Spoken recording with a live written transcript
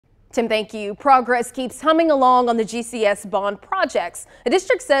Tim, thank you. Progress keeps humming along on the GCS bond projects. The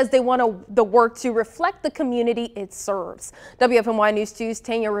district says they want the work to reflect the community it serves. WFMY News 2's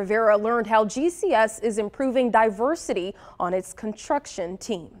Tanya Rivera learned how GCS is improving diversity on its construction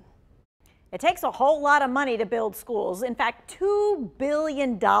team. It takes a whole lot of money to build schools. In fact, $2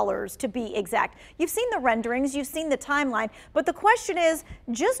 billion to be exact. You've seen the renderings, you've seen the timeline, but the question is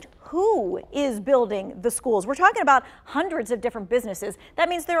just who is building the schools? We're talking about hundreds of different businesses. That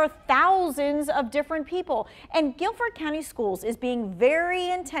means there are thousands of different people. And Guilford County Schools is being very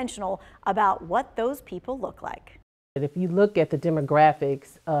intentional about what those people look like. If you look at the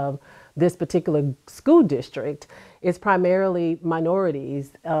demographics of this particular school district, it's primarily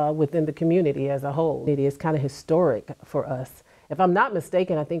minorities within the community as a whole. It is kind of historic for us. If I'm not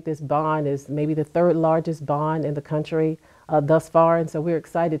mistaken, I think this bond is maybe the third largest bond in the country thus far, and so we're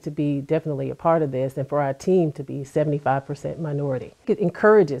excited to be definitely a part of this and for our team to be 75% minority. It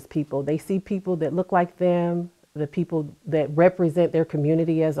encourages people. They see people that look like them, the people that represent their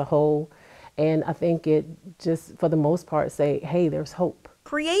community as a whole. And I think it just, for the most part, say, hey, there's hope.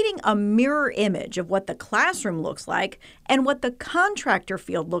 Creating a mirror image of what the classroom looks like and what the contractor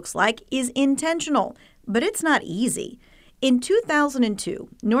field looks like is intentional, but it's not easy. In 2002,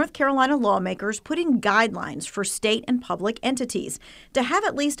 North Carolina lawmakers put in guidelines for state and public entities to have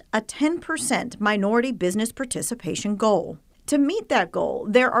at least a 10% minority business participation goal. To meet that goal,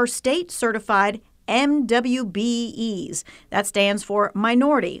 there are state-certified MWBEs. That stands for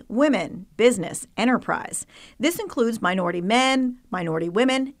Minority, Women, Business, Enterprise. This includes minority men, minority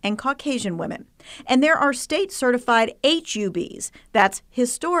women, and Caucasian women. And there are state-certified HUBs. That's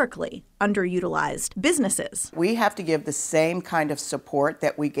historically underutilized businesses. We have to give the same kind of support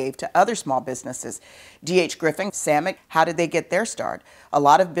that we gave to other small businesses. D.H. Griffin, Samick, how did they get their start? A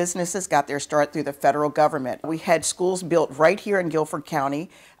lot of businesses got their start through the federal government. We had schools built right here in Guilford County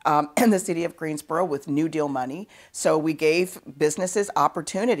in the city of Greensboro with New Deal money. So we gave businesses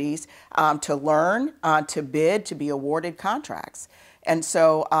opportunities to learn, to bid, to be awarded contracts. And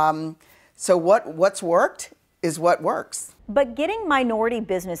so, what's worked is what works. But getting minority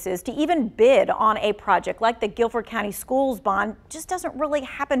businesses to even bid on a project like the Guilford County Schools bond just doesn't really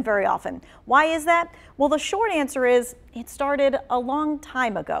happen very often. Why is that? Well, the short answer is it started a long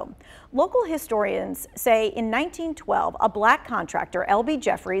time ago. Local historians say in 1912, a black contractor, L.B.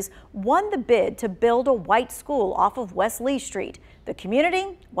 Jeffries, won the bid to build a white school off of West Lee Street. The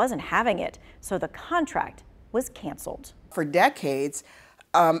community wasn't having it, so the contract was canceled. For decades,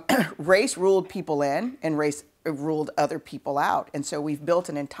 race ruled people in and race ruled other people out. And so we've built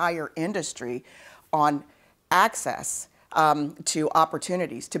an entire industry on access to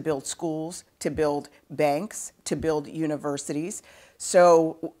opportunities to build schools, to build banks, to build universities.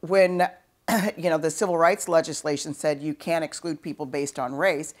 So when the civil rights legislation said you can't exclude people based on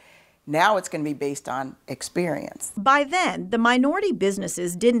race, now it's going to be based on experience. By then, the minority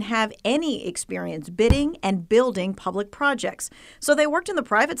businesses didn't have any experience bidding and building public projects. So they worked in the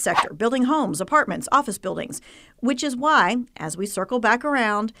private sector, building homes, apartments, office buildings, which is why, as we circle back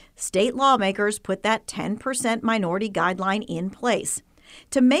around, state lawmakers put that 10% minority guideline in place.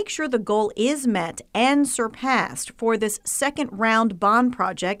 To make sure the goal is met and surpassed for this second round bond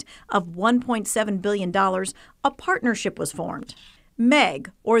project of $1.7 billion, a partnership was formed. MEG,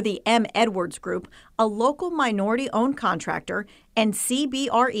 or the M. Edwards Group, a local minority-owned contractor, and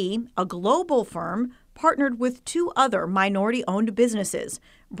CBRE, a global firm, partnered with two other minority-owned businesses,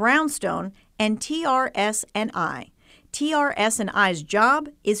 Brownstone and TRS&I. TRS&I's job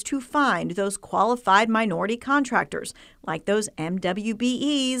is to find those qualified minority contractors, like those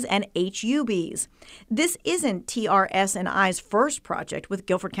MWBEs and HUBs. This isn't TRS&I's first project with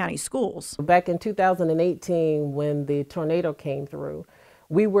Guilford County Schools. Back in 2018, when the tornado came through,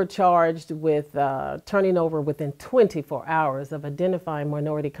 we were charged with turning over within 24 hours of identifying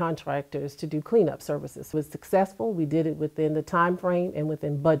minority contractors to do cleanup services. It was successful. We did it within the time frame and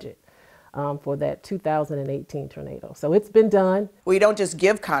within budget. For that 2018 tornado. So it's been done. We don't just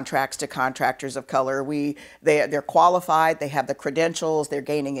give contracts to contractors of color. They're qualified, they have the credentials, they're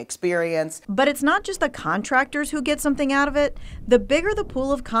gaining experience. But it's not just the contractors who get something out of it. The bigger the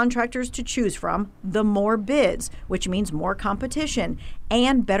pool of contractors to choose from, the more bids, which means more competition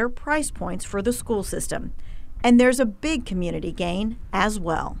and better price points for the school system. And there's a big community gain as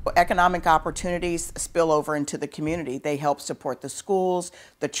well. Economic opportunities spill over into the community. They help support the schools,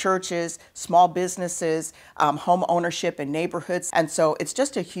 the churches, small businesses, home ownership in neighborhoods. And so it's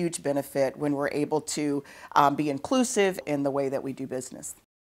just a huge benefit when we're able to be inclusive in the way that we do business.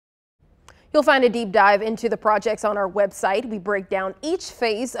 You'll find a deep dive into the projects on our website. We break down each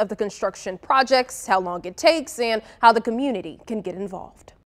phase of the construction projects, how long it takes, and how the community can get involved.